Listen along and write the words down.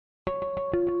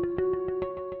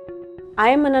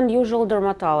I'm an unusual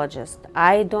dermatologist.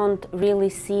 I don't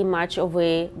really see much of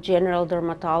a general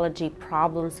dermatology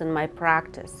problems in my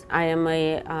practice. I am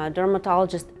a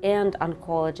dermatologist and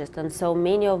oncologist, and so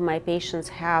many of my patients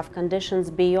have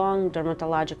conditions beyond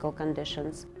dermatological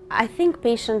conditions. I think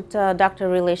patient-doctor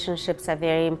relationships are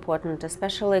very important,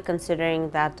 especially considering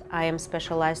that I am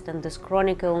specialized in these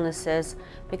chronic illnesses,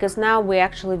 because now we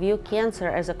actually view cancer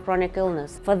as a chronic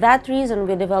illness. For that reason,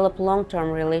 we develop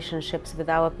long-term relationships with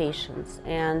our patients,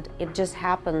 and it just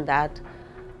happened that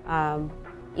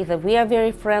either we are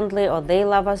very friendly or they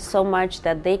love us so much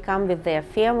that they come with their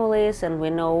families and we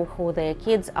know who their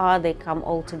kids are. They come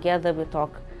all together, we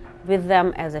talk with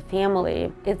them as a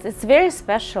family. It's very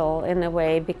special in a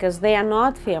way because they are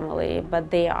not family,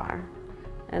 but they are.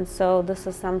 And so this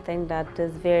is something that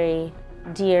is very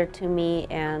dear to me,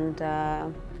 and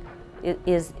it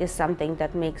is something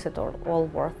that makes it all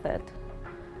worth it.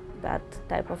 That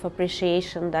type of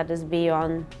appreciation that is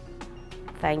beyond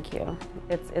thank you.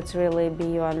 It's really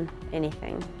beyond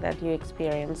anything that you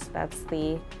experience. That's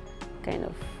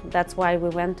why we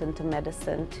went into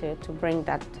medicine, to bring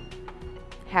that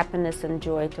happiness and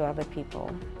joy to other people.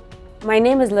 My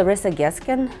name is Larisa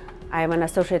Geskin. I am an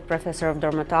associate professor of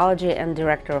dermatology and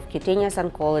director of cutaneous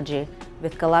oncology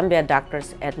with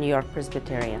ColumbiaDoctors at New York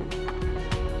Presbyterian.